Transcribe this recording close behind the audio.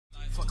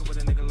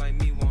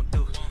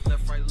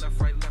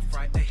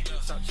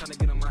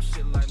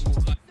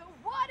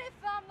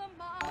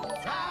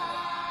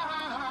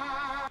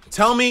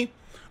Tell me.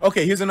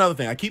 Okay, here's another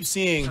thing. I keep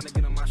seeing.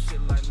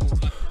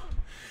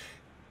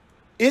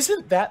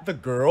 Isn't that the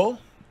girl?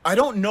 I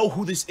don't know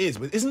who this is,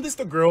 but isn't this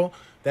the girl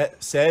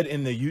that said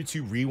in the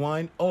YouTube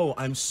Rewind, "Oh,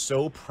 I'm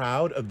so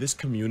proud of this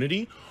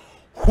community"?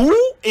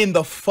 Who in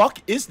the fuck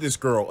is this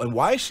girl, and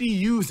why is she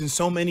used in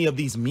so many of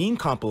these meme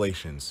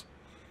compilations?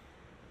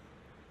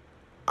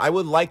 I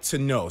would like to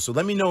know. So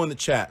let me know in the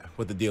chat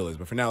what the deal is.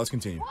 But for now, let's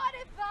continue. What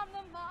if I'm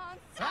the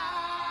monster?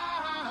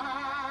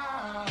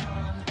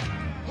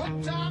 What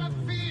kind of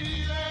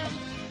feeling?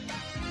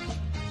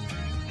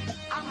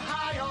 I'm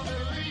high on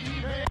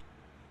believing.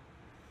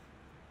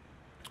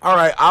 All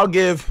right, I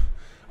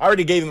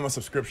already gave them a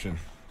subscription.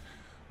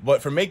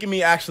 But for making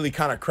me actually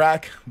kind of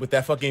crack with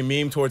that fucking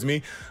meme towards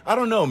me, I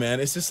don't know, man.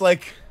 It's just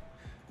like,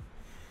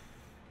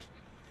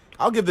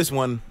 I'll give this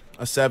one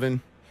a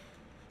 7.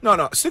 No,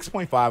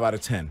 6.5 out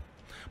of 10.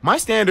 My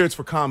standards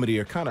for comedy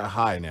are kind of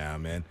high now,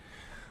 man.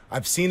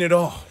 I've seen it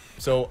all,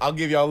 so I'll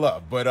give y'all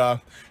love.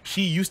 But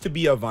she used to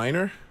be a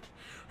Viner.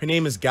 Her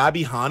name is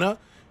Gabbie Hanna.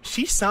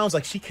 She sounds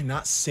like she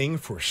cannot sing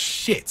for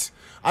shit.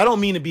 I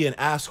don't mean to be an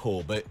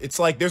asshole, but it's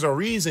like there's a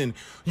reason.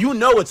 You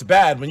know it's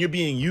bad when you're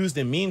being used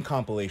in meme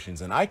compilations.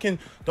 And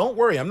don't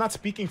worry, I'm not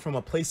speaking from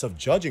a place of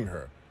judging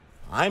her.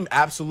 I'm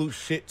absolute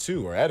shit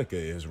too, or Etika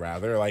is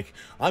rather. Like,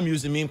 I'm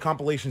using meme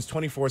compilations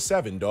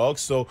 24/7, dog.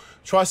 So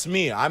trust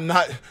me, I'm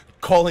not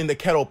calling the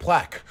kettle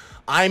black.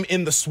 I'm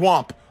in the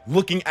swamp,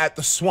 looking at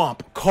the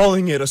swamp,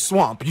 calling it a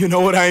swamp. You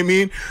know what I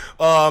mean?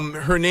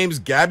 Her name's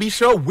Gabbie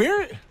Show.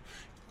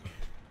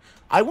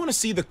 I want to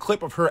see the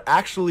clip of her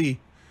actually.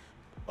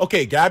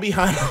 Okay, Gabbie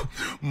Hanna,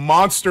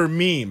 monster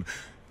meme.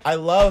 I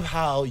love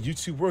how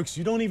YouTube works.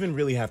 You don't even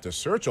really have to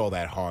search all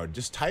that hard.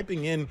 Just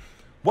typing in.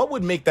 What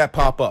would make that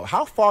pop up?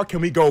 How far can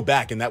we go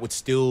back and that would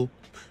still...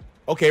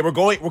 Okay,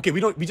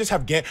 we just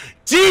have...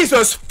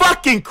 Jesus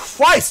fucking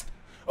Christ!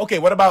 Okay,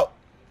 what about...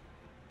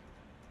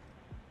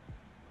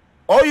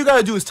 All you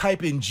gotta do is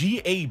type in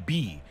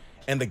G-A-B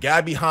and the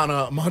Gabbie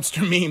Hanna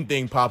monster meme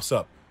thing pops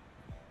up.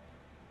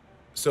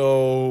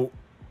 So,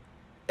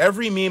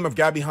 every meme of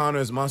Gabbie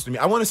Hanna's monster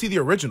meme... I want to see the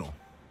original.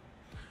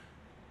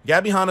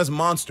 Gabbie Hanna's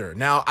Monster.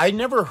 Now, I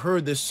never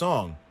heard this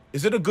song.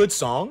 Is it a good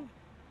song?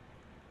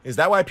 Is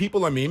that why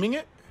people are memeing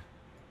it?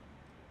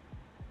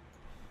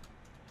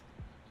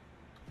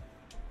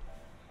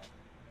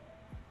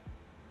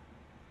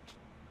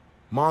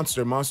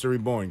 Monster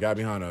Reborn,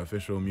 Gabbie Hanna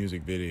official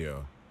music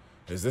video.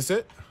 Is this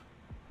it?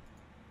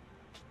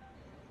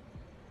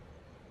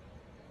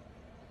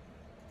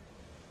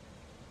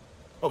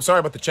 Oh, sorry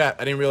about the chat.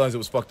 I didn't realize it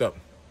was fucked up.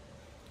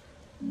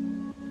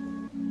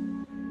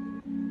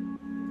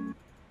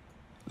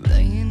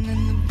 Laying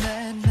in the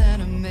bed that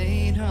I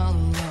made all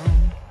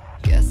alone.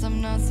 Guess I'm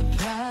not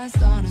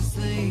surprised,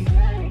 honestly.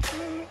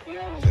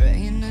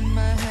 Praying in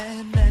my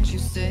head that you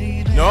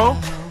stayed. No?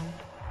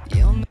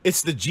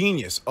 It's the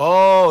Genius.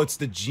 Oh, it's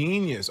the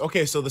Genius.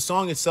 Okay, so the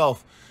song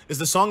itself, is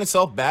the song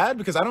itself bad?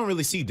 Because I don't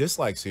really see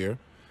dislikes here.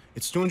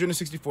 It's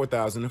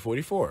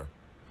 264,044.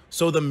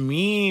 So the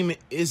meme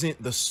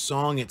isn't the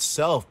song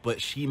itself,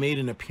 but she made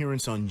an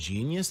appearance on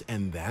Genius,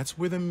 and that's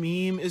where the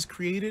meme is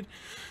created?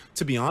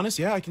 To be honest,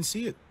 yeah, I can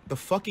see it. The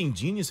fucking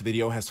Genius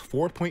video has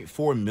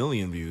 4.4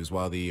 million views,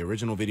 while the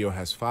original video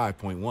has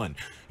 5.1.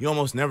 You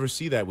almost never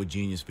see that with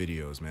Genius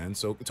videos, man.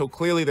 So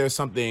clearly there's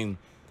something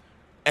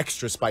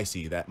extra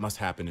spicy that must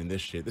happen in this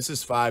shit. This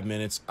is 5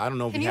 minutes. I don't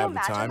know if we have the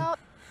time.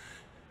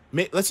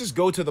 Let's just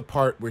go to the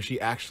part where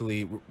she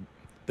actually...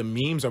 The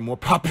memes are more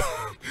popular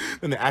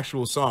than the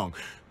actual song.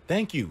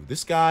 Thank you.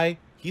 This guy,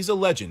 he's a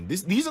legend.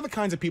 These are the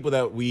kinds of people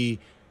that we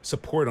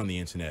support on the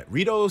internet.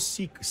 Rito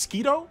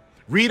Skeeto,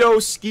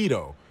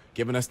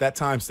 giving us that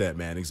time stamp,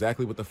 man.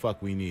 Exactly what the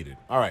fuck we needed.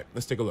 All right,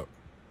 let's take a look.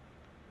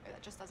 That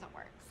just doesn't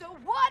work. So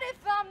what if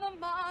I'm the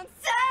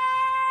monster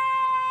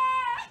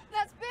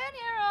that's been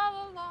here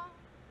all along?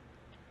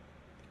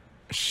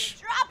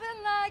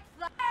 Dropping like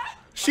flies.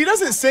 She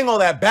doesn't sing all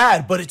that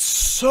bad, but it's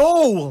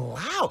so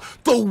loud.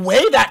 The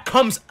way that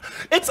comes,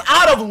 it's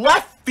out of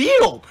left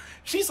field.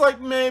 She's like,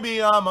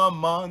 maybe I'm a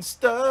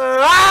monster.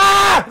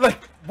 Ah!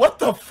 Like, what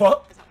the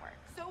fuck? Doesn't work.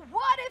 So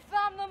what if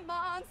I'm the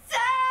monster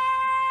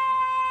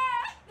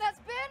that's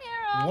been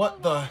here all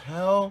What the along?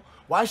 hell?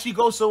 Why she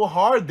go so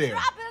hard there?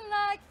 Dropping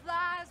like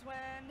flies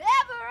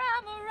whenever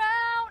I'm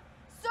around.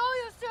 So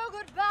used to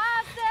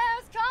goodbyes,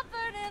 there's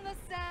comfort in the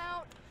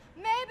sound.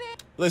 Maybe.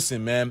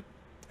 Listen, man,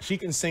 she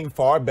can sing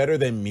far better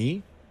than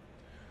me,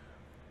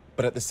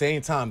 but at the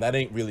same time, that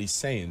ain't really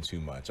saying too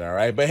much, all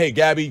right? But hey,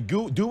 Gabbie,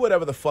 do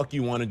whatever the fuck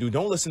you want to do.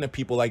 Don't listen to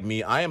people like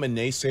me. I am a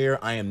naysayer.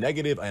 I am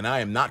negative, and I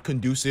am not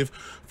conducive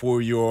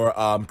for your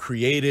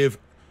creative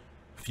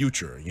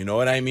future. You know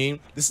what I mean?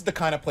 This is the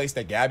kind of place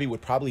that Gabbie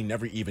would probably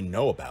never even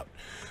know about.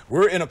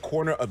 We're in a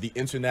corner of the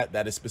internet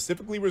that is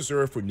specifically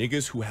reserved for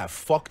niggas who have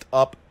fucked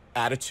up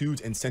attitudes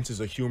and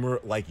senses of humor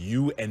like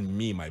you and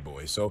me, my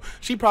boy. So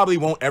she probably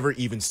won't ever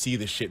even see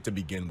this shit to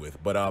begin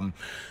with. But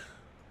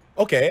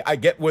okay, I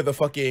get where the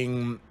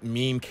fucking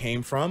meme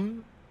came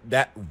from.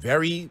 That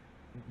very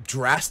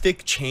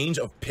drastic change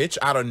of pitch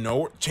out of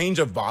nowhere, change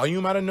of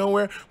volume out of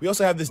nowhere. We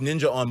also have this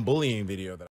ninja on bullying video that